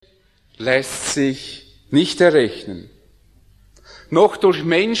lässt sich nicht errechnen, noch durch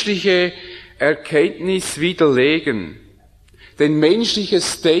menschliche Erkenntnis widerlegen. Denn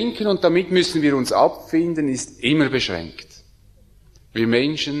menschliches Denken, und damit müssen wir uns abfinden, ist immer beschränkt. Wir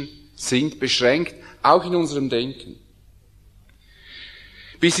Menschen sind beschränkt, auch in unserem Denken.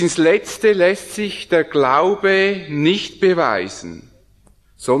 Bis ins Letzte lässt sich der Glaube nicht beweisen,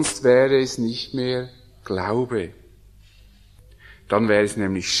 sonst wäre es nicht mehr Glaube. Dann wäre es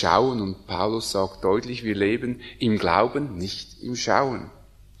nämlich Schauen, und Paulus sagt deutlich, wir leben im Glauben, nicht im Schauen.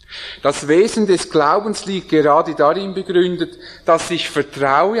 Das Wesen des Glaubens liegt gerade darin begründet, dass ich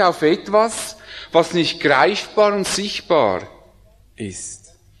vertraue auf etwas, was nicht greifbar und sichtbar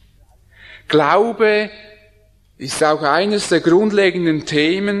ist. Glaube ist auch eines der grundlegenden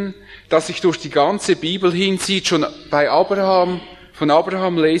Themen, das sich durch die ganze Bibel hinzieht. Schon bei Abraham, von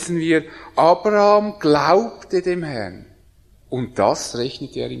Abraham lesen wir, Abraham glaubte dem Herrn. Und das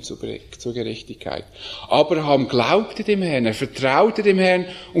rechnete er ihm zur Gerechtigkeit. Abraham glaubte dem Herrn, er vertraute dem Herrn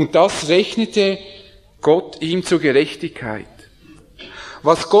und das rechnete Gott ihm zur Gerechtigkeit.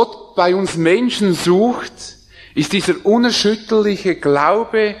 Was Gott bei uns Menschen sucht, ist dieser unerschütterliche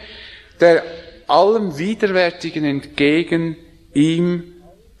Glaube, der allem Widerwärtigen entgegen ihm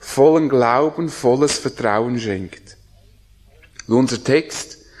vollen Glauben, volles Vertrauen schenkt. Und unser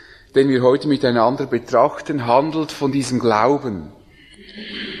Text, den wir heute miteinander betrachten, handelt von diesem Glauben.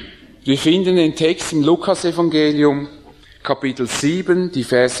 Wir finden den Text im Lukas-Evangelium, Kapitel 7, die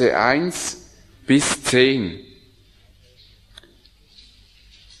Verse 1 bis 10.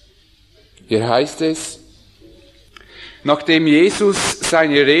 Hier heißt es: Nachdem Jesus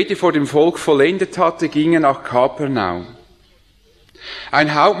seine Rede vor dem Volk vollendet hatte, ging er nach Kapernaum.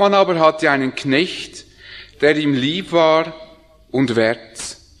 Ein Hauptmann aber hatte einen Knecht, der ihm lieb war und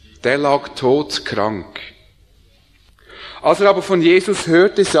wert. Der lag todkrank. Als er aber von Jesus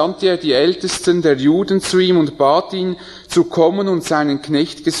hörte, sandte er die Ältesten der Juden zu ihm und bat ihn, zu kommen und seinen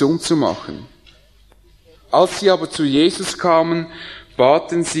Knecht gesund zu machen. Als sie aber zu Jesus kamen,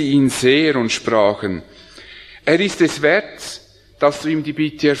 baten sie ihn sehr und sprachen: Er ist es wert, dass du ihm die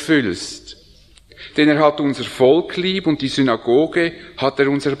Bitte erfüllst. Denn er hat unser Volk lieb und die Synagoge hat er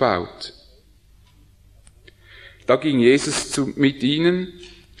uns erbaut. Da ging Jesus mit ihnen.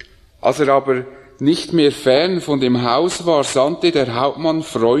 Als er aber nicht mehr fern von dem Haus war, sandte der Hauptmann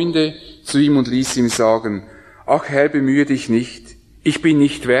Freunde zu ihm und ließ ihm sagen: Ach Herr, bemühe dich nicht, ich bin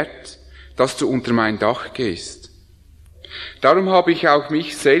nicht wert, dass du unter mein Dach gehst. Darum habe ich auch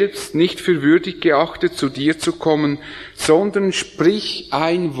mich selbst nicht für würdig geachtet, zu dir zu kommen, sondern sprich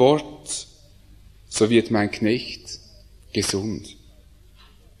ein Wort, so wird mein Knecht gesund.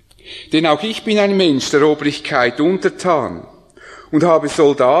 Denn auch ich bin ein Mensch der Obrigkeit untertan und habe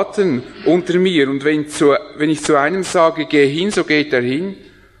Soldaten unter mir, und wenn ich zu einem sage, geh hin, so geht er hin,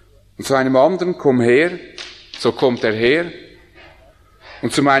 und zu einem anderen, komm her, so kommt er her,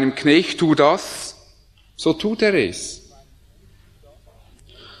 und zu meinem Knecht, tu das, so tut er es.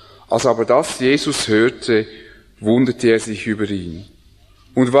 Als aber das Jesus hörte, wunderte er sich über ihn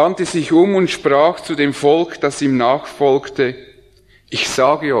und wandte sich um und sprach zu dem Volk, das ihm nachfolgte: Ich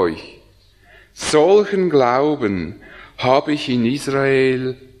sage euch, solchen Glauben habe ich in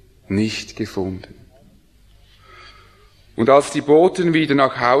Israel nicht gefunden. Und als die Boten wieder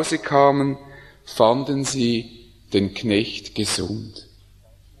nach Hause kamen, fanden sie den Knecht gesund.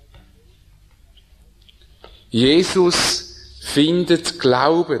 Jesus findet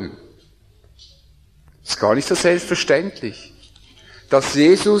Glauben. Das ist gar nicht so selbstverständlich. Dass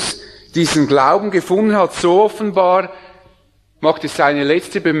Jesus diesen Glauben gefunden hat, so offenbar macht es seine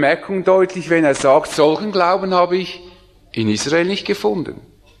letzte Bemerkung deutlich, wenn er sagt, solchen Glauben habe ich in Israel nicht gefunden.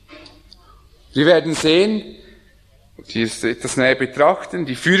 Wir werden sehen, die es etwas näher betrachten,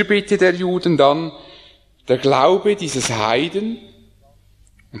 die Fürbitte der Juden, dann der Glaube dieses Heiden,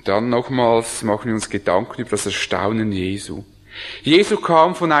 und dann nochmals machen wir uns Gedanken über das Erstaunen Jesu. Jesu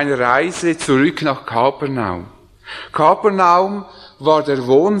kam von einer Reise zurück nach Kapernaum. Kapernaum war der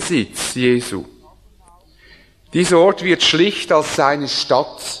Wohnsitz Jesu. Dieser Ort wird schlicht als seine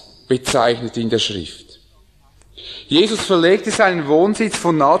Stadt bezeichnet in der Schrift. Jesus verlegte seinen Wohnsitz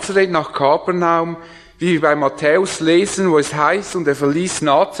von Nazareth nach Kapernaum, wie wir bei Matthäus lesen, wo es heißt, und er verließ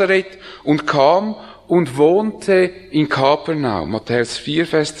Nazareth und kam und wohnte in Kapernaum. Matthäus 4,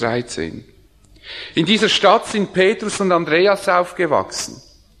 Vers 13. In dieser Stadt sind Petrus und Andreas aufgewachsen.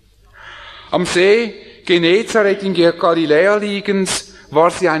 Am See Genezareth in Galiläa liegend war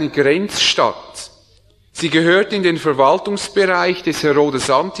sie eine Grenzstadt. Sie gehörte in den Verwaltungsbereich des Herodes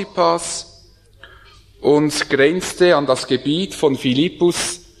Antipas und grenzte an das Gebiet von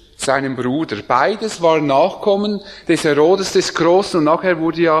Philippus, seinem Bruder. Beides waren Nachkommen des Herodes des Großen und nachher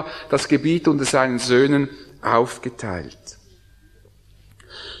wurde ja das Gebiet unter seinen Söhnen aufgeteilt.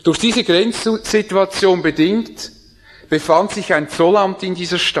 Durch diese Grenzsituation bedingt befand sich ein Zollamt in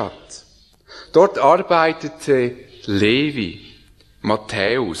dieser Stadt. Dort arbeitete Levi,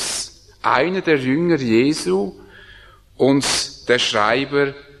 Matthäus, einer der Jünger Jesu und der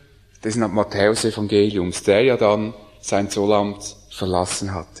Schreiber des Matthäus-Evangeliums, der ja dann sein Zollamt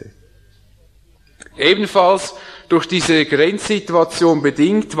verlassen hatte. Ebenfalls durch diese Grenzsituation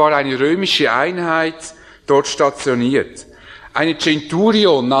bedingt war eine römische Einheit dort stationiert. Eine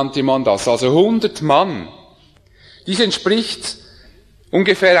Centurion nannte man das, also 100 Mann. Dies entspricht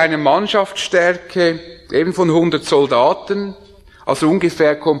ungefähr einer Mannschaftsstärke eben von 100 Soldaten, also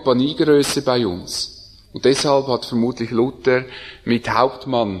ungefähr Kompaniegröße bei uns. Und deshalb hat vermutlich Luther mit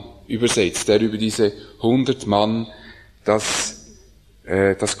Hauptmann übersetzt, der über diese 100 Mann das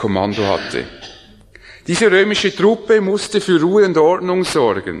Kommando hatte. Diese römische Truppe musste für Ruhe und Ordnung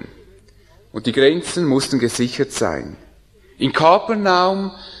sorgen. Und die Grenzen mussten gesichert sein. In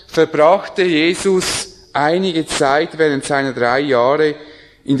Kapernaum verbrachte Jesus einige Zeit während seiner 3 Jahre,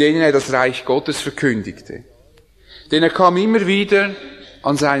 in denen er das Reich Gottes verkündigte. Denn er kam immer wieder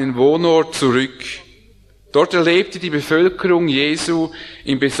an seinen Wohnort zurück. Dort erlebte die Bevölkerung Jesu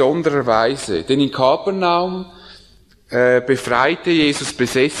in besonderer Weise. Denn in Kapernaum befreite Jesus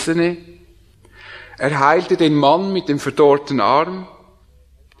Besessene. Er heilte den Mann mit dem verdorrten Arm.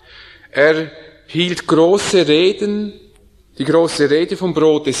 Er hielt große Reden, die große Rede vom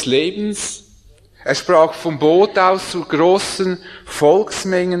Brot des Lebens. Er sprach vom Boot aus zu großen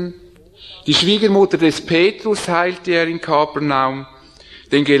Volksmengen. Die Schwiegermutter des Petrus heilte er in Kapernaum.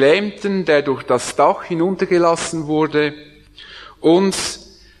 Den Gelähmten, der durch das Dach hinuntergelassen wurde. Und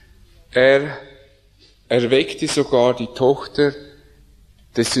er erweckte sogar die Tochter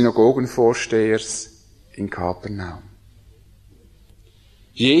des Synagogenvorstehers in Kapernaum.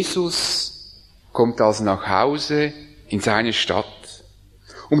 Jesus kommt also nach Hause in seine Stadt.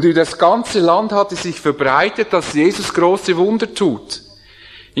 Und über das ganze Land hat es sich verbreitet, dass Jesus große Wunder tut.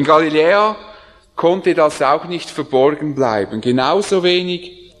 In Galiläa konnte das auch nicht verborgen bleiben. Genauso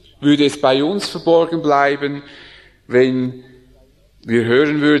wenig würde es bei uns verborgen bleiben, wenn wir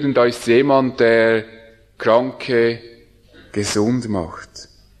hören würden, da ist jemand, der Kranke gesund macht.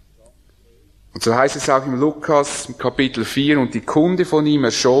 Und so heißt es auch im Lukas, Kapitel 4, und die Kunde von ihm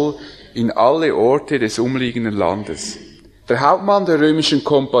erscholl in alle Orte des umliegenden Landes. Der Hauptmann der römischen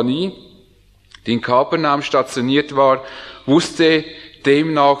Kompanie, die in Kapernaum stationiert war, wusste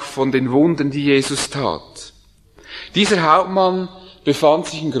demnach von den Wundern, die Jesus tat. Dieser Hauptmann befand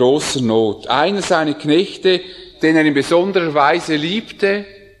sich in großer Not. Einer seiner Knechte, den er in besonderer Weise liebte,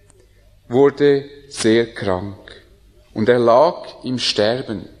 wurde sehr krank. Und er lag im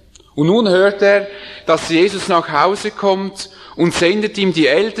Sterben. Und nun hört er, dass Jesus nach Hause kommt und sendet ihm die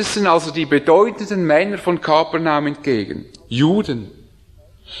Ältesten, also die bedeutenden Männer von Kapernaum entgegen. Juden.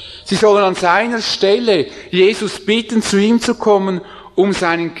 Sie sollen an seiner Stelle Jesus bitten, zu ihm zu kommen, um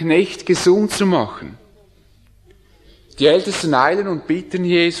seinen Knecht gesund zu machen. Die Ältesten eilen und bitten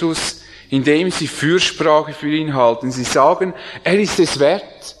Jesus, indem sie Fürsprache für ihn halten. Sie sagen, er ist es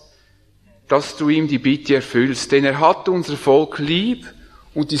wert, dass du ihm die Bitte erfüllst, denn er hat unser Volk lieb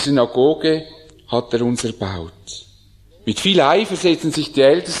und die Synagoge hat er uns erbaut. Mit viel Eifer setzen sich die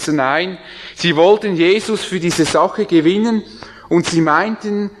Ältesten ein. Sie wollten Jesus für diese Sache gewinnen und sie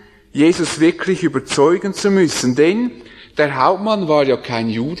meinten, Jesus wirklich überzeugen zu müssen, denn der Hauptmann war ja kein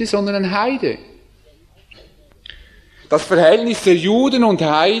Jude, sondern ein Heide. Das Verhältnis der Juden und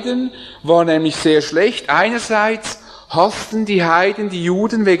Heiden war nämlich sehr schlecht. Einerseits hassten die Heiden die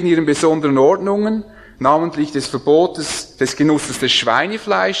Juden wegen ihren besonderen Ordnungen, namentlich des Verbotes des Genusses des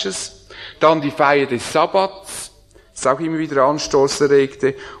Schweinefleisches, dann die Feier des Sabbats, das auch immer wieder Anstoß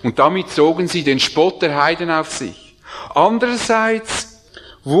erregte, und damit zogen sie den Spott der Heiden auf sich. Andererseits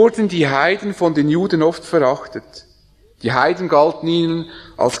wurden die Heiden von den Juden oft verachtet. Die Heiden galten ihnen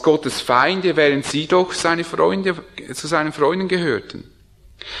als Gottes Feinde, während sie doch zu seinen Freunden gehörten.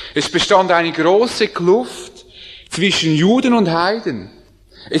 Es bestand eine große Kluft zwischen Juden und Heiden.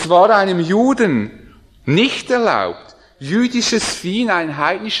 Es war einem Juden nicht erlaubt, jüdisches Vieh in einen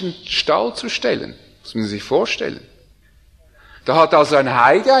heidnischen Stall zu stellen. Das muss man sich vorstellen. Da hat also ein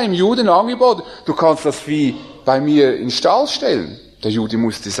Heide einem Juden angeboten, du kannst das Vieh bei mir in den Stall stellen. Der Jude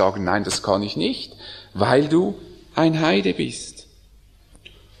musste sagen, nein, das kann ich nicht, weil du ein Heide bist.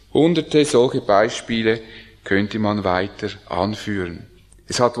 Hunderte solche Beispiele könnte man weiter anführen.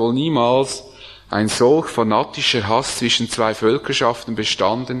 Es hat wohl niemals ein solch fanatischer Hass zwischen zwei Völkerschaften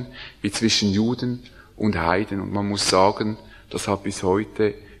bestanden, wie zwischen Juden und Heiden. Und man muss sagen, das hat bis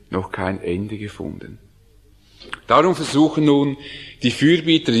heute noch kein Ende gefunden. Darum versuchen nun die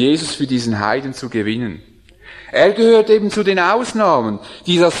Fürbitter, Jesus für diesen Heiden zu gewinnen. Er gehört eben zu den Ausnahmen,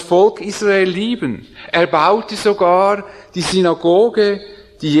 die das Volk Israel lieben. Er baute sogar die Synagoge,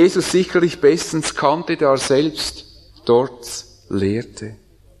 die Jesus sicherlich bestens kannte, da er selbst dort lehrte.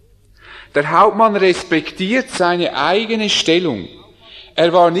 Der Hauptmann respektiert seine eigene Stellung.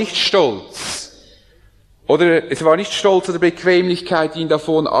 Er war nicht stolz. Es war nicht Stolz oder Bequemlichkeit, die ihn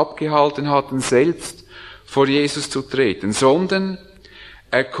davon abgehalten hatten, selbst vor Jesus zu treten, sondern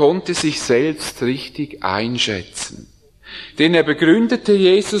er konnte sich selbst richtig einschätzen. Denn er begründete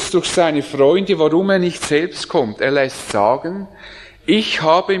Jesus durch seine Freunde, warum er nicht selbst kommt. Er lässt sagen, ich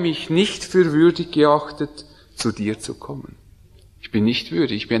habe mich nicht für würdig geachtet, zu dir zu kommen. Ich bin nicht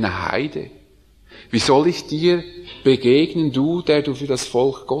würdig, ich bin eine Heide. Wie soll ich dir begegnen, du, der du für das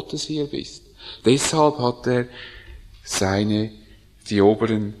Volk Gottes hier bist? Deshalb hat er die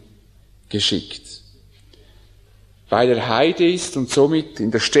Oberen geschickt. Weil er Heide ist und somit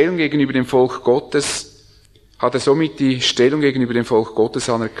in der Stellung gegenüber dem Volk Gottes, hat er somit die Stellung gegenüber dem Volk Gottes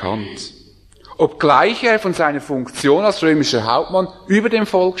anerkannt. Obgleich er von seiner Funktion als römischer Hauptmann über dem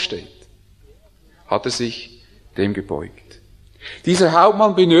Volk steht, hat er sich dem gebeugt. Dieser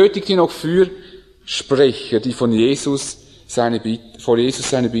Hauptmann benötigte noch Fürsprecher, die vor Jesus seine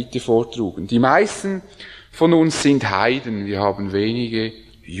Bitte vortrugen. Die meisten von uns sind Heiden, wir haben wenige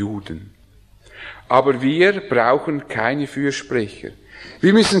Juden. Aber wir brauchen keine Fürsprecher.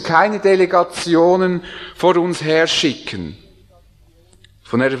 Wir müssen keine Delegationen vor uns herschicken,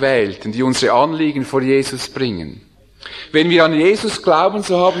 von Erwählten, die unsere Anliegen vor Jesus bringen. Wenn wir an Jesus glauben,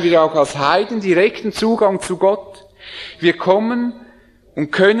 so haben wir auch als Heiden direkten Zugang zu Gott. Wir kommen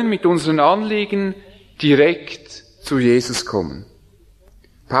und können mit unseren Anliegen direkt zu Jesus kommen.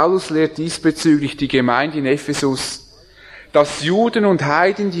 Paulus lehrt diesbezüglich die Gemeinde in Ephesus, dass Juden und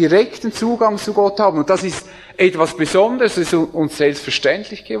Heiden direkten Zugang zu Gott haben. Und das ist etwas Besonderes, es ist uns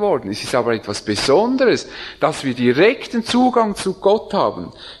selbstverständlich geworden. Es ist aber etwas Besonderes, dass wir direkten Zugang zu Gott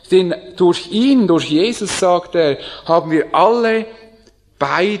haben. Denn durch ihn, durch Jesus, sagt er, haben wir alle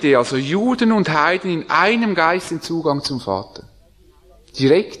beide, also Juden und Heiden, in einem Geist den Zugang zum Vater.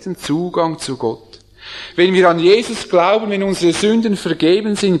 Direkten Zugang zu Gott. Wenn wir an Jesus glauben, wenn unsere Sünden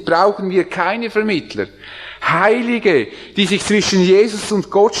vergeben sind, brauchen wir keine Vermittler. Heilige, die sich zwischen Jesus und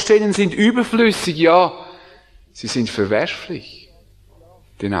Gott stellen, sind überflüssig, ja, sie sind verwerflich,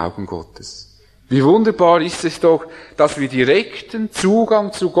 den Augen Gottes. Wie wunderbar ist es doch, dass wir direkten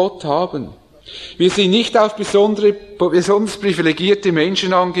Zugang zu Gott haben. Wir sind nicht auf besonders privilegierte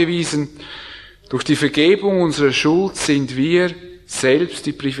Menschen angewiesen. Durch die Vergebung unserer Schuld sind wir selbst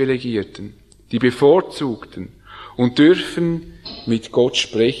die Privilegierten, die Bevorzugten und dürfen mit Gott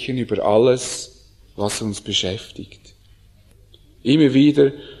sprechen über alles, was uns beschäftigt. Immer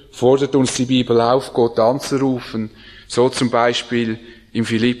wieder fordert uns die Bibel auf, Gott anzurufen, so zum Beispiel im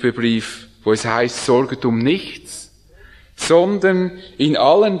Philipperbrief, wo es heißt, sorget um nichts, sondern in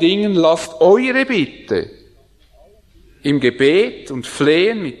allen Dingen lasst eure Bitte im Gebet und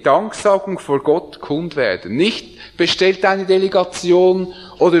Flehen mit Danksagung vor Gott kund werden. Nicht bestellt eine Delegation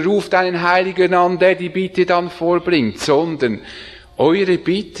oder ruft einen Heiligen an, der die Bitte dann vorbringt, sondern eure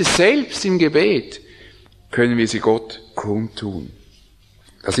Bitte selbst im Gebet können wir sie Gott kundtun.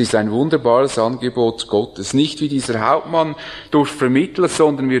 Das ist ein wunderbares Angebot Gottes. Nicht wie dieser Hauptmann durch Vermittler,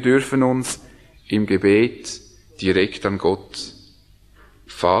 sondern wir dürfen uns im Gebet direkt an Gott,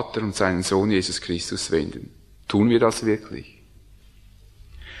 Vater und seinen Sohn Jesus Christus wenden. Tun wir das wirklich?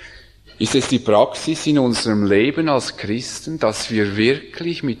 Ist es die Praxis in unserem Leben als Christen, dass wir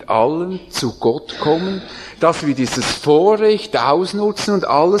wirklich mit allem zu Gott kommen, dass wir dieses Vorrecht ausnutzen und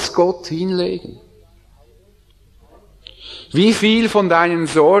alles Gott hinlegen? Wie viel von deinen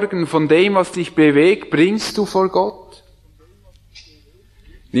Sorgen, von dem, was dich bewegt, bringst du vor Gott?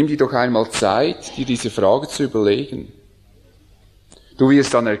 Nimm dir doch einmal Zeit, dir diese Frage zu überlegen. Du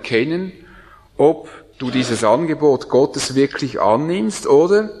wirst dann erkennen, ob du dieses Angebot Gottes wirklich annimmst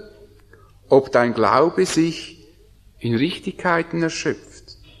oder ob dein Glaube sich in Richtigkeiten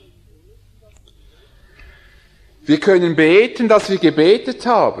erschöpft. Wir können beten, dass wir gebetet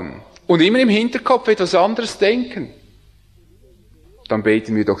haben und immer im Hinterkopf etwas anderes denken. Dann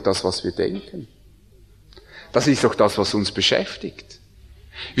beten wir doch das, was wir denken. Das ist doch das, was uns beschäftigt.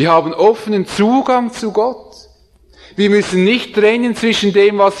 Wir haben offenen Zugang zu Gott. Wir müssen nicht trennen zwischen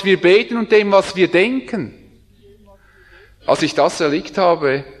dem, was wir beten und dem, was wir denken. Als ich das erlebt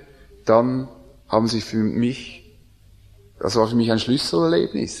habe, dann das war für mich ein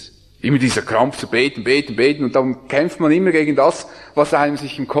Schlüsselerlebnis. Immer dieser Krampf zu beten und dann kämpft man immer gegen das, was einem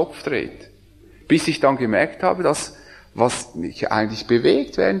sich im Kopf dreht. Bis ich dann gemerkt habe, dass was mich eigentlich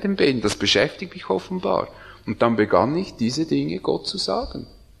bewegt während dem Beten. Das beschäftigt mich offenbar. Und dann begann ich, diese Dinge Gott zu sagen.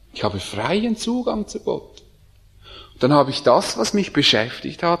 Ich habe freien Zugang zu Gott. Und dann habe ich das, was mich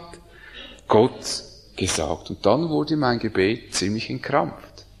beschäftigt hat, Gott gesagt. Und dann wurde mein Gebet ziemlich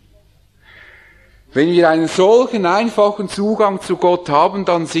entkrampft. Wenn wir einen solchen einfachen Zugang zu Gott haben,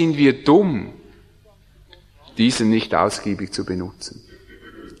 dann sind wir dumm, diesen nicht ausgiebig zu benutzen.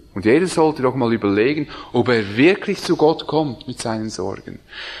 Und jeder sollte doch mal überlegen, ob er wirklich zu Gott kommt mit seinen Sorgen,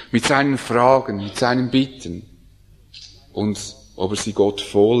 mit seinen Fragen, mit seinen Bitten und ob er sie Gott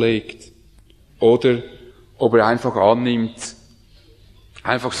vorlegt oder ob er einfach annimmt,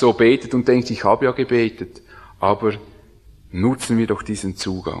 einfach so betet und denkt, ich habe ja gebetet, aber nutzen wir doch diesen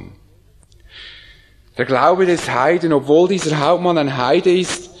Zugang. Der Glaube des Heiden, obwohl dieser Hauptmann ein Heide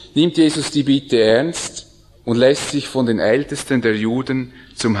ist, nimmt Jesus die Bitte ernst und lässt sich von den Ältesten der Juden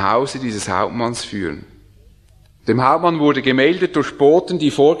zum Hause dieses Hauptmanns führen. Dem Hauptmann wurde gemeldet durch Boten, die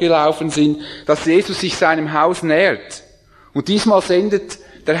vorgelaufen sind, dass Jesus sich seinem Haus nähert. Und diesmal sendet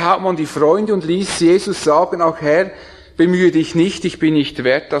der Hauptmann die Freunde und ließ Jesus sagen, ach Herr, bemühe dich nicht, ich bin nicht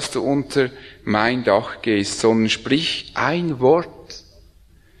wert, dass du unter mein Dach gehst, sondern sprich ein Wort,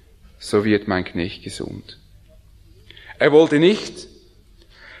 so wird mein Knecht gesund. Er wollte nicht,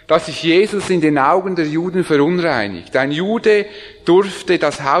 dass sich Jesus in den Augen der Juden verunreinigt. Ein Jude durfte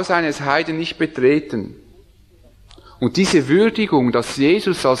das Haus eines Heiden nicht betreten. Und diese Würdigung, dass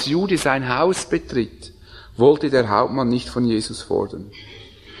Jesus als Jude sein Haus betritt, wollte der Hauptmann nicht von Jesus fordern.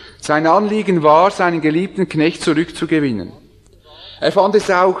 Sein Anliegen war, seinen geliebten Knecht zurückzugewinnen. Er fand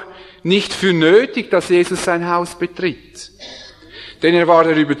es auch nicht für nötig, dass Jesus sein Haus betritt. Denn er war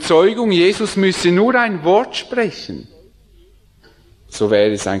der Überzeugung, Jesus müsse nur ein Wort sprechen. So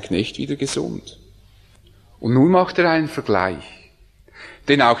wäre sein Knecht wieder gesund. Und nun macht er einen Vergleich.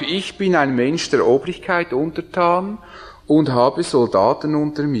 Denn auch ich bin ein Mensch der Obrigkeit untertan und habe Soldaten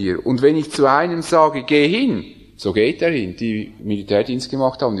unter mir. Und wenn ich zu einem sage, geh hin, so geht er hin. Die Militärdienst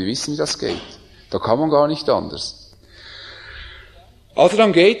gemacht haben, die wissen, wie das geht. Da kann man gar nicht anders. Also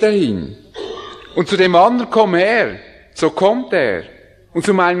dann geht er hin. Und zu dem anderen, komm her, so kommt er. Und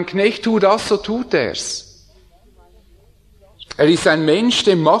zu meinem Knecht, tu das, so tut er's. Er ist ein Mensch,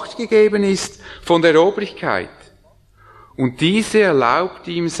 dem Macht gegeben ist von der Obrigkeit. Und diese erlaubt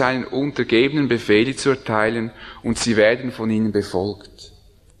ihm, seinen Untergebenen Befehle zu erteilen und sie werden von ihnen befolgt.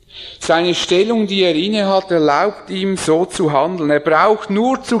 Seine Stellung, die er innehat, erlaubt ihm, so zu handeln. Er braucht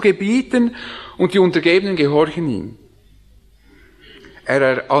nur zu gebieten und die Untergebenen gehorchen ihm.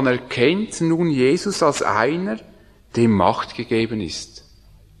 Er anerkennt nun Jesus als einer, dem Macht gegeben ist.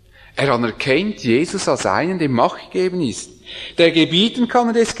 Er anerkennt Jesus als einen, dem Macht gegeben ist. Der gebieten kann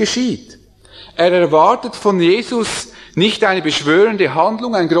und es geschieht. Er erwartet von Jesus nicht eine beschwörende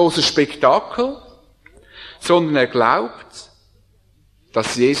Handlung, ein großes Spektakel, sondern er glaubt,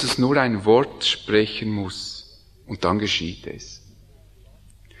 dass Jesus nur ein Wort sprechen muss und dann geschieht es.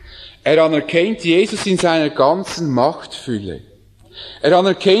 Er anerkennt Jesus in seiner ganzen Machtfülle. Er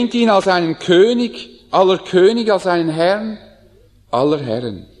anerkennt ihn als einen König, als einen Herrn aller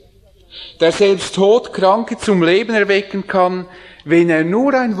Herren, der selbst Todkranke zum Leben erwecken kann, wenn er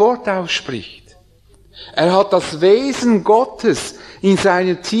nur ein Wort ausspricht. Er hat das Wesen Gottes in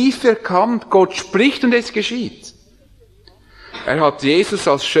seiner Tiefe erkannt. Gott spricht und es geschieht. Er hat Jesus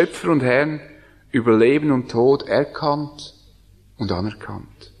als Schöpfer und Herrn über Leben und Tod erkannt und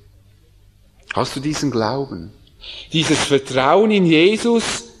anerkannt. Hast du diesen Glauben? Dieses Vertrauen in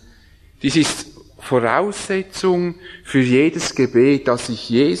Jesus, dies ist Voraussetzung für jedes Gebet, dass ich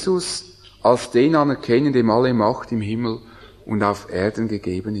Jesus als den anerkenne, dem alle Macht im Himmel und auf Erden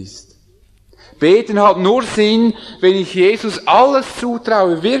gegeben ist. Beten hat nur Sinn, wenn ich Jesus alles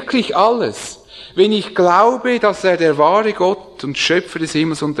zutraue, wirklich alles. Wenn ich glaube, dass er der wahre Gott und Schöpfer des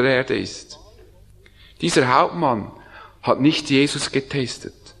Himmels und der Erde ist. Dieser Hauptmann hat nicht Jesus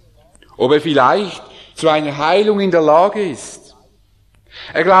getestet, ob er vielleicht zu einer Heilung in der Lage ist.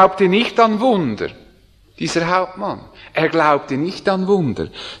 Er glaubte nicht an Wunder, dieser Hauptmann. Er glaubte nicht an Wunder,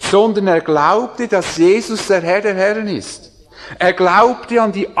 sondern er glaubte, dass Jesus der Herr der Herren ist. Er glaubte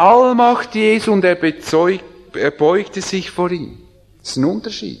an die Allmacht Jesu und er beugte sich vor ihm. Das ist ein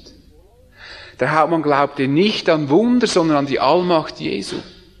Unterschied. Der Hauptmann glaubte nicht an Wunder, sondern an die Allmacht Jesu.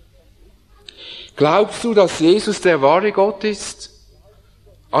 Glaubst du, dass Jesus der wahre Gott ist?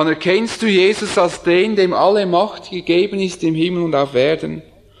 Anerkennst du Jesus als den, dem alle Macht gegeben ist im Himmel und auf Erden?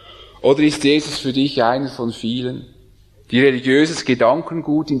 Oder ist Jesus für dich einer von vielen, die religiöses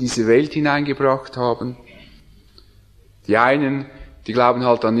Gedankengut in diese Welt hineingebracht haben? Die einen, die glauben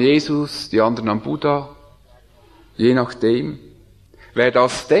halt an Jesus, die anderen an Buddha. Je nachdem. Wer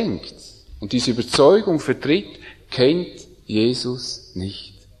das denkt und diese Überzeugung vertritt, kennt Jesus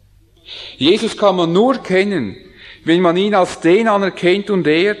nicht. Jesus kann man nur kennen, wenn man ihn als den anerkennt und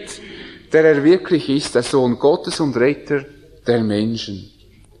ehrt, der er wirklich ist, der Sohn Gottes und Retter der Menschen.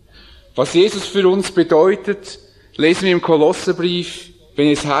 Was Jesus für uns bedeutet, lesen wir im Kolosserbrief, wenn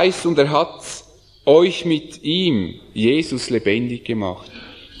es heißt, und er hat euch mit ihm, Jesus, lebendig gemacht,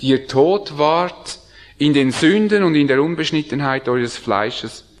 die ihr tot wart in den Sünden und in der Unbeschnittenheit eures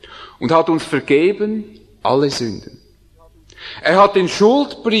Fleisches und hat uns vergeben alle Sünden. Er hat den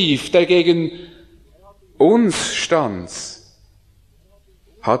Schuldbrief, der gegen uns stand,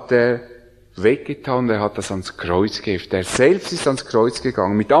 hat er weggetan, er hat das ans Kreuz geheftet. Er selbst ist ans Kreuz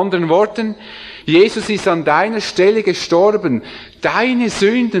gegangen. Mit anderen Worten, Jesus ist an deiner Stelle gestorben. Deine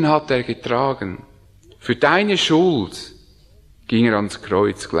Sünden hat er getragen. Für deine Schuld ging er ans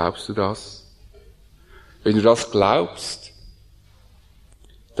Kreuz. Glaubst du das? Wenn du das glaubst,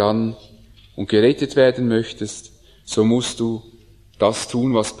 dann und gerettet werden möchtest, so musst du das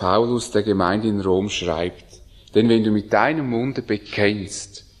tun, was Paulus der Gemeinde in Rom schreibt. Denn wenn du mit deinem Munde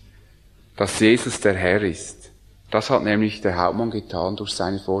bekennst, dass Jesus der Herr ist, das hat nämlich der Hauptmann getan durch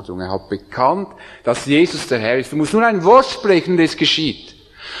seine Forderung. Er hat bekannt, dass Jesus der Herr ist. Du musst nur ein Wort sprechen, und es geschieht.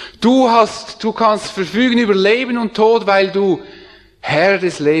 Du kannst verfügen über Leben und Tod, weil du Herr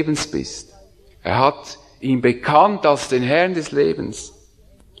des Lebens bist. Er hat ihn bekannt als den Herrn des Lebens.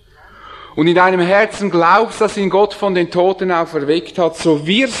 Und in deinem Herzen glaubst, dass ihn Gott von den Toten auferweckt hat, so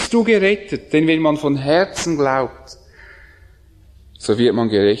wirst du gerettet. Denn wenn man von Herzen glaubt, so wird man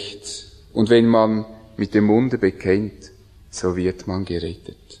gerecht. Und wenn man mit dem Munde bekennt, so wird man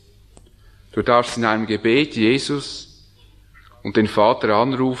gerettet. Du darfst in einem Gebet Jesus und den Vater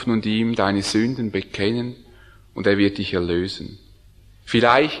anrufen und ihm deine Sünden bekennen und er wird dich erlösen.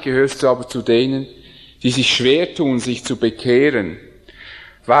 Vielleicht gehörst du aber zu denen, die sich schwer tun, sich zu bekehren,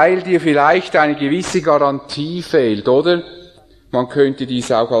 weil dir vielleicht eine gewisse Garantie fehlt, oder? Man könnte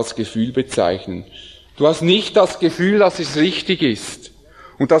dies auch als Gefühl bezeichnen. Du hast nicht das Gefühl, dass es richtig ist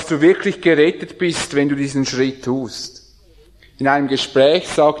und dass du wirklich gerettet bist, wenn du diesen Schritt tust. In einem Gespräch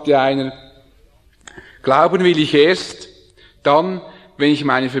sagte einer, glauben will ich erst dann, wenn ich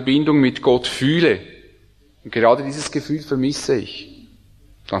meine Verbindung mit Gott fühle. Und gerade dieses Gefühl vermisse ich.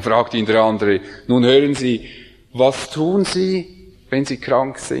 Dann fragte ihn der andere, nun hören Sie, was tun Sie, wenn Sie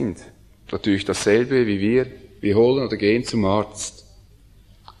krank sind? Natürlich dasselbe wie wir. Wir holen oder gehen zum Arzt.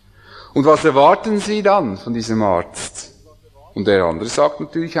 Und was erwarten Sie dann von diesem Arzt? Und der andere sagt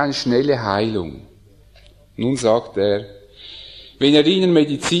natürlich eine schnelle Heilung. Nun sagt er, wenn er Ihnen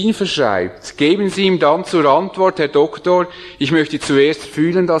Medizin verschreibt, geben Sie ihm dann zur Antwort, Herr Doktor, ich möchte zuerst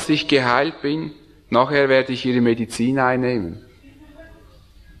fühlen, dass ich geheilt bin, nachher werde ich Ihre Medizin einnehmen.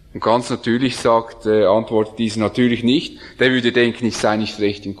 Und ganz natürlich antwortet dieser natürlich nicht. Der würde denken, ich sei nicht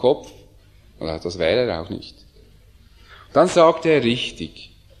recht im Kopf. Oder das wäre er auch nicht. Dann sagt er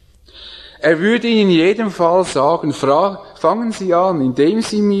richtig. Er würde Ihnen in jedem Fall sagen, fangen Sie an, indem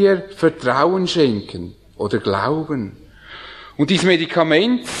Sie mir Vertrauen schenken oder Glauben. Und dieses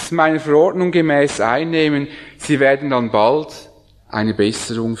Medikament meiner Verordnung gemäß einnehmen, Sie werden dann bald eine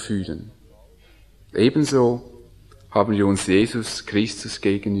Besserung fühlen. Ebenso haben wir uns Jesus Christus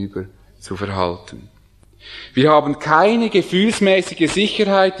gegenüber zu verhalten. Wir haben keine gefühlsmäßige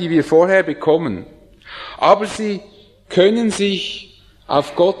Sicherheit, die wir vorher bekommen, aber Sie können sich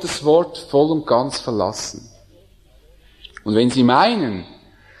auf Gottes Wort voll und ganz verlassen. Und wenn Sie meinen,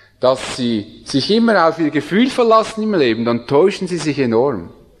 dass Sie sich immer auf Ihr Gefühl verlassen im Leben, dann täuschen Sie sich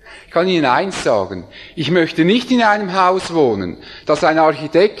enorm. Ich kann Ihnen eins sagen, ich möchte nicht in einem Haus wohnen, das ein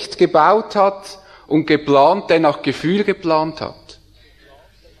Architekt gebaut hat und geplant, der nach Gefühl geplant hat.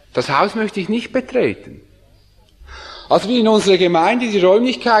 Das Haus möchte ich nicht betreten. Als wir in unserer Gemeinde die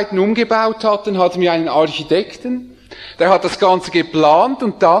Räumlichkeiten umgebaut hatten wir einen Architekten, der hat das Ganze geplant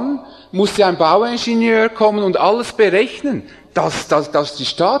und dann musste ein Bauingenieur kommen und alles berechnen, dass die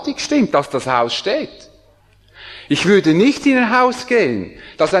Statik stimmt, dass das Haus steht. Ich würde nicht in ein Haus gehen,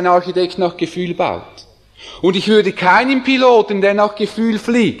 das ein Architekt nach Gefühl baut. Und ich würde keinen Piloten, der nach Gefühl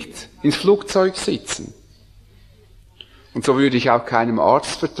fliegt, ins Flugzeug sitzen. Und so würde ich auch keinem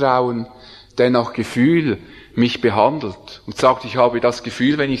Arzt vertrauen, der nach Gefühl mich behandelt und sagt, ich habe das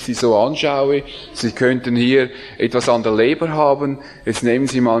Gefühl, wenn ich Sie so anschaue, Sie könnten hier etwas an der Leber haben, jetzt nehmen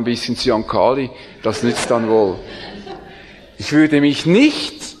Sie mal ein bisschen Ziankali, das nützt dann wohl. Ich würde mich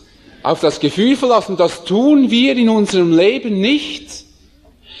nicht auf das Gefühl verlassen, das tun wir in unserem Leben nicht.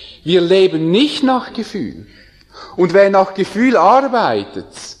 Wir leben nicht nach Gefühl. Und wer nach Gefühl arbeitet,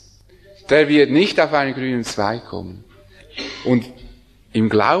 der wird nicht auf einen grünen Zweig kommen. Und im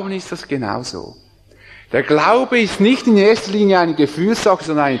Glauben ist das genauso. Der Glaube ist nicht in erster Linie eine Gefühlssache,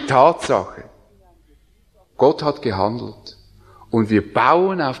 sondern eine Tatsache. Gott hat gehandelt und wir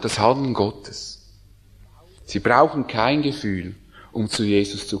bauen auf das Handeln Gottes. Sie brauchen kein Gefühl, um zu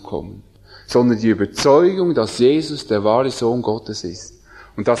Jesus zu kommen, sondern die Überzeugung, dass Jesus der wahre Sohn Gottes ist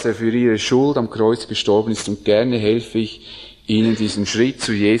und dass er für ihre Schuld am Kreuz gestorben ist, und gerne helfe ich ihnen, diesen Schritt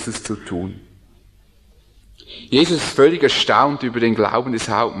zu Jesus zu tun. Jesus ist völlig erstaunt über den Glauben des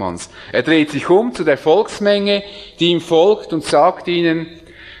Hauptmanns. Er dreht sich um zu der Volksmenge, die ihm folgt, und sagt ihnen: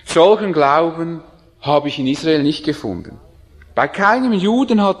 Solchen Glauben habe ich in Israel nicht gefunden. Bei keinem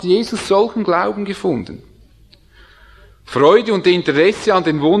Juden hat Jesus solchen Glauben gefunden. Freude und Interesse an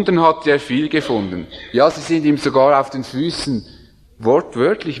den Wundern hat er viel gefunden. Ja, sie sind ihm sogar auf den Füßen,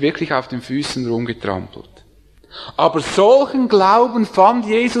 wortwörtlich wirklich auf den Füßen rumgetrampelt. Aber solchen Glauben fand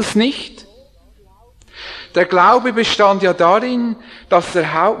Jesus nicht. Der Glaube bestand ja darin, dass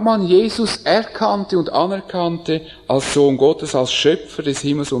der Hauptmann Jesus erkannte und anerkannte als Sohn Gottes, als Schöpfer des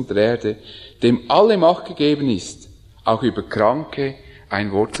Himmels und der Erde, dem alle Macht gegeben ist, auch über Kranke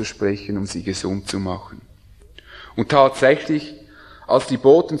ein Wort zu sprechen, um sie gesund zu machen. Und tatsächlich, als die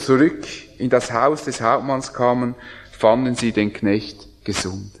Boten zurück in das Haus des Hauptmanns kamen, fanden sie den Knecht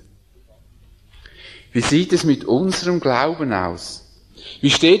gesund. Wie sieht es mit unserem Glauben aus?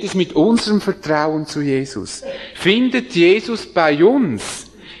 Wie steht es mit unserem Vertrauen zu Jesus? Findet Jesus bei uns,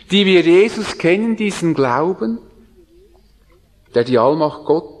 die wir Jesus kennen, diesen Glauben, der der Allmacht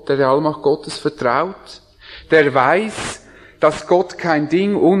Gottes vertraut, der weiß, dass Gott kein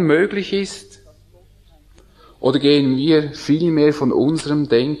Ding unmöglich ist? Oder gehen wir vielmehr von unserem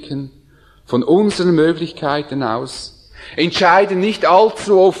Denken, von unseren Möglichkeiten aus? Entscheiden nicht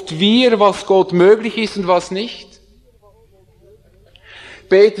allzu oft wir, was Gott möglich ist und was nicht?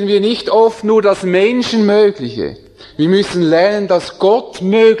 Beten wir nicht oft nur das Menschenmögliche? Wir müssen lernen, das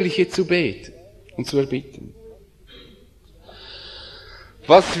Gottmögliche zu beten und zu erbitten.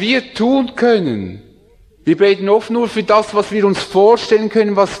 Was wir tun können, wir beten oft nur für das, was wir uns vorstellen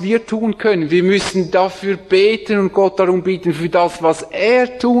können, was wir tun können. Wir müssen dafür beten und Gott darum bitten für das, was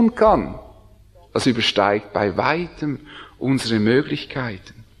er tun kann. Das übersteigt bei weitem unsere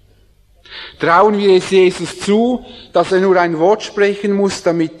Möglichkeiten. Trauen wir es Jesus zu, dass er nur ein Wort sprechen muss,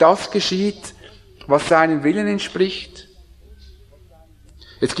 damit das geschieht, was seinem Willen entspricht?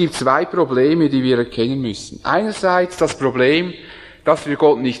 Es gibt zwei Probleme, die wir erkennen müssen. Einerseits das Problem, dass wir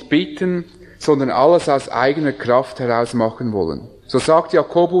Gott nicht bitten, sondern alles aus eigener Kraft heraus machen wollen. So sagt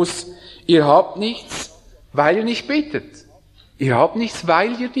Jakobus: Ihr habt nichts, weil ihr nicht bittet. Ihr habt nichts,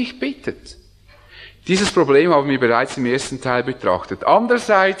 weil ihr nicht bittet. Dieses Problem haben wir bereits im ersten Teil betrachtet.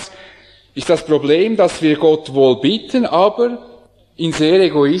 Andererseits ist das Problem, dass wir Gott wohl bitten, aber in sehr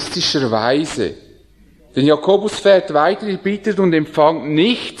egoistischer Weise. Denn Jakobus fährt weiter: Ihr bittet und empfangt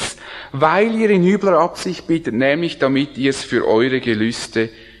nichts, weil ihr in übler Absicht bittet, nämlich damit ihr es für eure Gelüste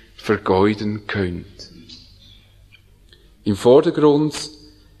vergeuden könnt. Im Vordergrund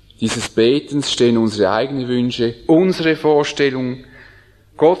dieses Betens stehen unsere eigenen Wünsche, unsere Vorstellungen.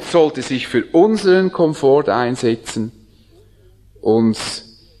 Gott sollte sich für unseren Komfort einsetzen, und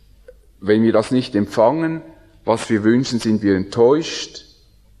wenn wir das nicht empfangen, was wir wünschen, sind wir enttäuscht,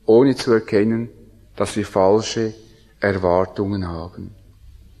 ohne zu erkennen, dass wir falsche Erwartungen haben.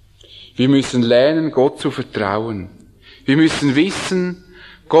 Wir müssen lernen, Gott zu vertrauen. Wir müssen wissen,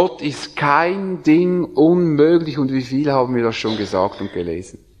 Gott ist kein Ding unmöglich, und wie viel haben wir das schon gesagt und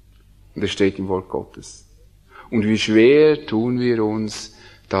gelesen. Und es steht im Wort Gottes. Und wie schwer tun wir uns,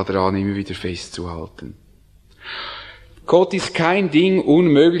 daran immer wieder festzuhalten. Gott ist kein Ding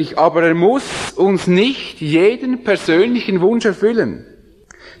unmöglich, aber er muss uns nicht jeden persönlichen Wunsch erfüllen.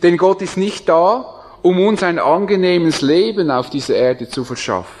 Denn Gott ist nicht da, um uns ein angenehmes Leben auf dieser Erde zu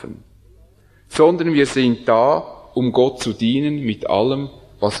verschaffen, sondern wir sind da, um Gott zu dienen mit allem,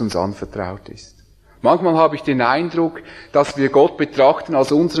 was uns anvertraut ist. Manchmal habe ich den Eindruck, dass wir Gott betrachten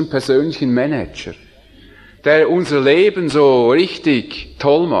als unseren persönlichen Manager, der unser Leben so richtig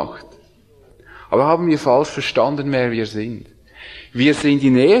toll macht. Aber haben wir falsch verstanden, wer wir sind. Wir sind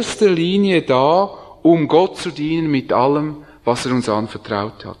in erster Linie da, um Gott zu dienen mit allem, was er uns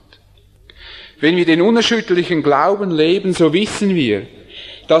anvertraut hat. Wenn wir den unerschütterlichen Glauben leben, so wissen wir,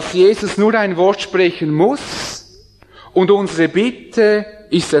 dass Jesus nur ein Wort sprechen muss und unsere Bitte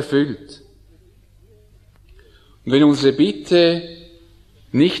ist erfüllt. Und wenn unsere Bitte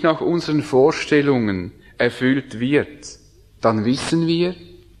nicht nach unseren Vorstellungen erfüllt wird, dann wissen wir,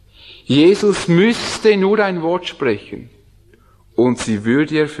 Jesus müsste nur ein Wort sprechen und sie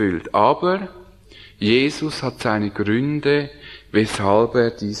würde erfüllt. Aber Jesus hat seine Gründe, weshalb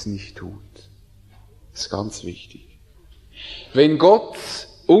er dies nicht tut. Das ist ganz wichtig. Wenn Gott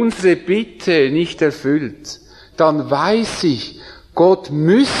unsere Bitte nicht erfüllt, dann weiß ich, Gott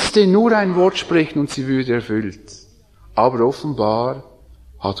müsste nur ein Wort sprechen und sie würde erfüllt. Aber offenbar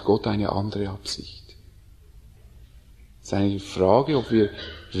hat Gott eine andere Absicht. Es ist eine Frage, ob wir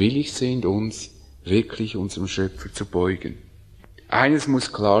willig sind, uns wirklich unserem Schöpfer zu beugen. Eines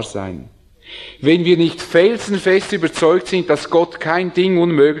muss klar sein. Wenn wir nicht felsenfest überzeugt sind, dass Gott kein Ding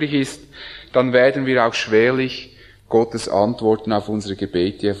unmöglich ist, dann werden wir auch schwerlich Gottes Antworten auf unsere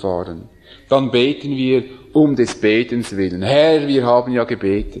Gebete erfahren. Dann beten wir um des Betens willen. Herr, wir haben ja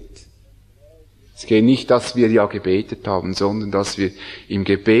gebetet. Es geht nicht, dass wir ja gebetet haben, sondern dass wir im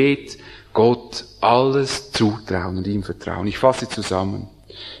Gebet Gott alles zutrauen und ihm vertrauen. Ich fasse zusammen.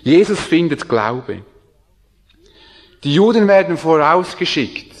 Jesus findet Glaube. Die Juden werden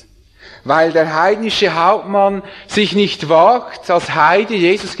vorausgeschickt, weil der heidnische Hauptmann sich nicht wagt, als Heide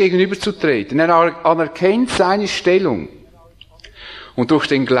Jesus gegenüberzutreten. Er anerkennt seine Stellung. Und durch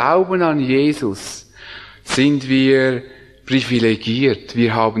den Glauben an Jesus sind wir privilegiert.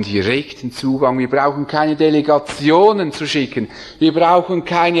 Wir haben direkten Zugang. Wir brauchen keine Delegationen zu schicken. Wir brauchen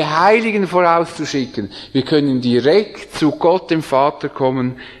keine Heiligen vorauszuschicken. Wir können direkt zu Gott, dem Vater,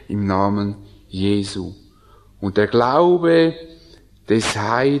 kommen im Namen Jesu. Und der Glaube des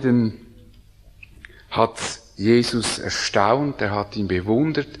Heiden hat Jesus erstaunt, er hat ihn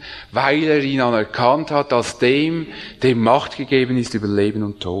bewundert, weil er ihn anerkannt hat als dem Macht gegeben ist über Leben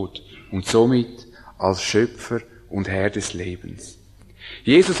und Tod und somit als Schöpfer und Herr des Lebens.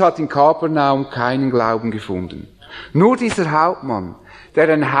 Jesus hat in Kapernaum keinen Glauben gefunden. Nur dieser Hauptmann, der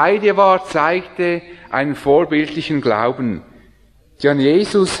ein Heide war, zeigte einen vorbildlichen Glauben. Die an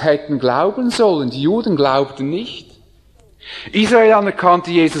Jesus hätten glauben sollen, die Juden glaubten nicht. Israel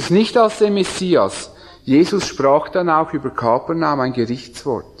anerkannte Jesus nicht als den Messias. Jesus sprach dann auch über Kapernaum ein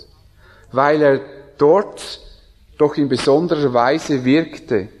Gerichtswort, weil er dort doch in besonderer Weise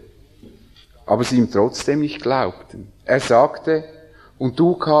wirkte, aber sie ihm trotzdem nicht glaubten. Er sagte, und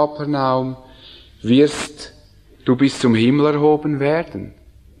du, Kapernaum, du bist zum Himmel erhoben werden.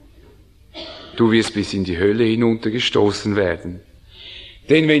 Du wirst bis in die Hölle hinuntergestoßen werden.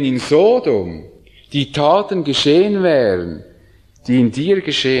 Denn wenn in Sodom die Taten geschehen wären, die in dir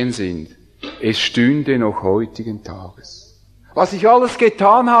geschehen sind, es stünde noch heutigen Tages. Was ich alles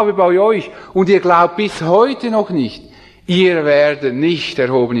getan habe bei euch und ihr glaubt bis heute noch nicht, ihr werdet nicht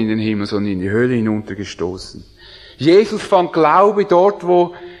erhoben in den Himmel, sondern in die Hölle hinuntergestoßen. Jesus fand Glaube dort,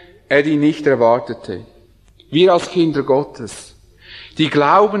 wo er ihn nicht erwartete. Wir als Kinder Gottes, die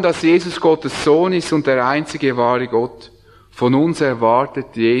glauben, dass Jesus Gottes Sohn ist und der einzige wahre Gott, von uns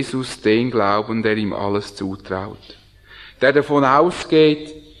erwartet Jesus den Glauben, der ihm alles zutraut. Der davon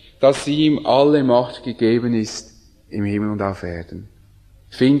ausgeht, dass ihm alle Macht gegeben ist im Himmel und auf Erden.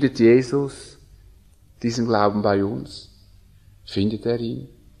 Findet Jesus diesen Glauben bei uns? Findet er ihn?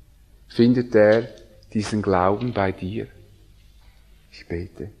 Findet er diesen Glauben bei dir? Ich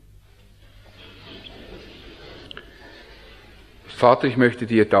bete. Vater, ich möchte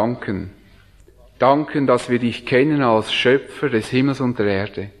dir danken. Danken, dass wir dich kennen als Schöpfer des Himmels und der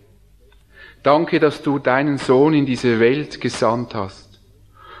Erde. Danke, dass du deinen Sohn in diese Welt gesandt hast.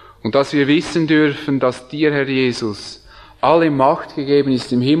 Und dass wir wissen dürfen, dass dir, Herr Jesus, alle Macht gegeben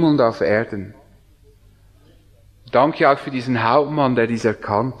ist im Himmel und auf Erden. Danke auch für diesen Hauptmann, der dies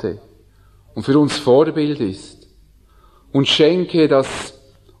erkannte und für uns Vorbild ist. Und schenke, dass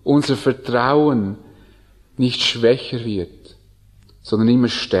unser Vertrauen nicht schwächer wird, sondern immer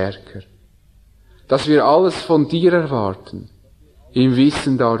stärker. Dass wir alles von dir erwarten, im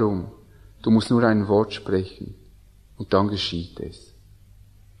Wissen darum, du musst nur ein Wort sprechen und dann geschieht es.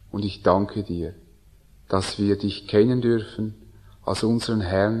 Und ich danke dir, dass wir dich kennen dürfen als unseren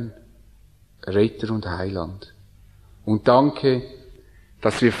Herrn, Retter und Heiland. Und danke,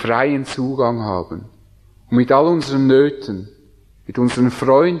 dass wir freien Zugang haben und mit all unseren Nöten, mit unseren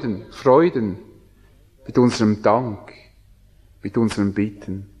Freuden, mit unserem Dank, mit unseren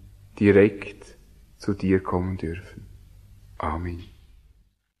Bitten direkt zu dir kommen dürfen. Amen.